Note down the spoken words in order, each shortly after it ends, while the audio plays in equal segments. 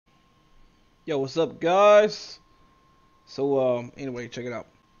Yo, what's up, guys? Anyway, check it out.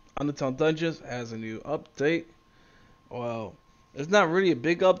 Undertale Dungeons has a new update. Well, it's not really a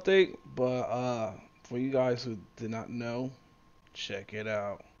big update, but for you guys who did not know, check it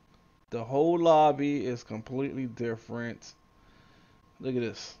out. The whole lobby is completely different. Look at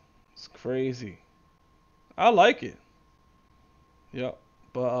this. It's crazy. I like it. Yep.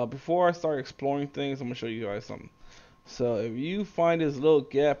 But before I start exploring things, I'm gonna show you guys something. So if you find this little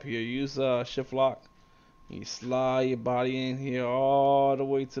gap here, use shift lock. You slide your body in here all the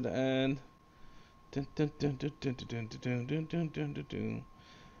way to the end. Dun, dun, dun, dun, dun, dun, dun, dun, dun, dun, dun, dun, dun.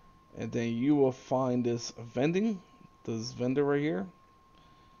 And then you will find this vendor right here.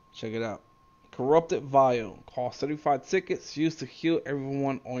 Check it out. Corrupted Vial. Cost 35 tickets. Used to heal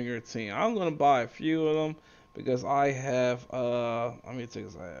everyone on your team. I'm going to buy a few of them because I have, how many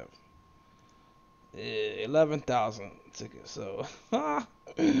tickets I have? 11,000 tickets. So,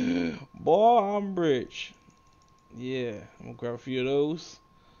 boy, I'm rich. Yeah, I'm going to grab a few of those.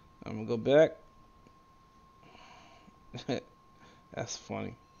 I'm going to go back. That's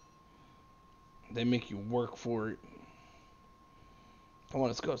funny. They make you work for it. Come on,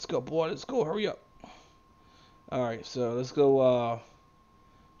 let's go, boy, let's go, hurry up. Alright, so let's go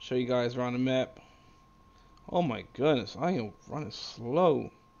show you guys around the map. Oh my goodness, I am running slow.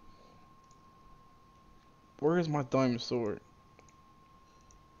 Where is my diamond sword?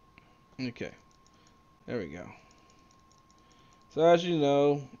 Okay, there we go. So as you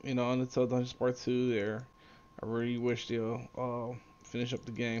know, Undertale Dungeons Part 2 there. I really wish they'll finish up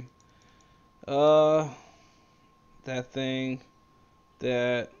the game. That thing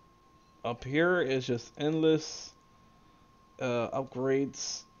that up here is just endless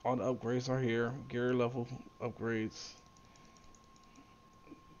upgrades. All the upgrades are here. Gear level upgrades.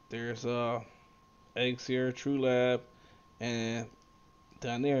 There's eggs here, True Lab, and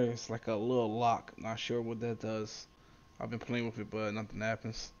down there it's like a little lock. Not sure what that does. I've been playing with it, but nothing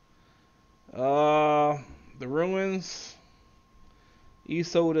happens. The ruins,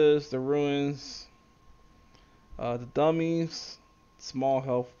 e-sodas, the ruins, the dummies, small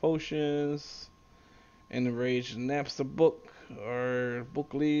health potions, enraged Napster book or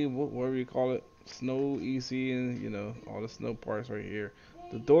book lead, whatever you call it. Snow easy, and all the snow parts right here.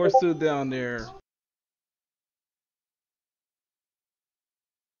 The door's still down there.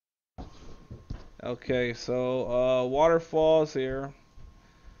 Okay, so waterfalls here.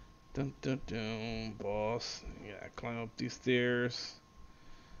 Dun dun dun, boss. Yeah, climb up these stairs.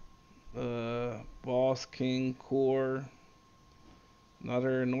 Boss King Core.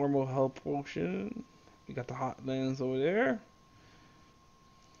 Another normal health potion. You got the hot lens over there.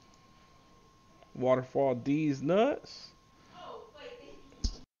 Waterfall D's nuts.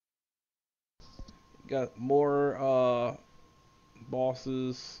 Got more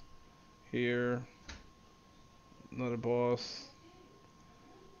bosses here. Another boss.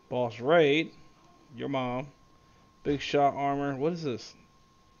 Boss Raid. Your mom. Big shot armor. What is this?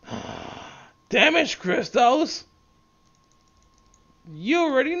 Damage crystals. You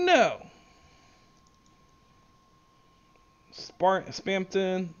already know.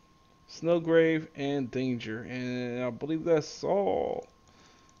 Spamton, Snowgrave, and Danger. And I believe that's all.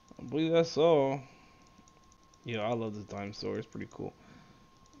 Yeah, I love this dinosaur. It's pretty cool.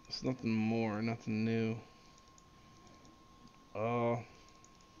 It's nothing more, nothing new. Uh,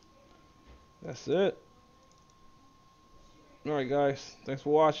 that's it. Alright, guys. Thanks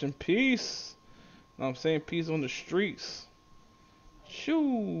for watching. Peace. Now I'm saying peace on the streets.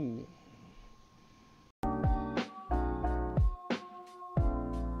 Shoo.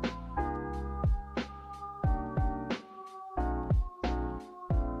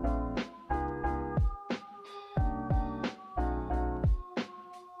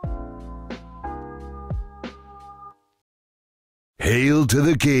 Hail to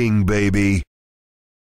the king, baby.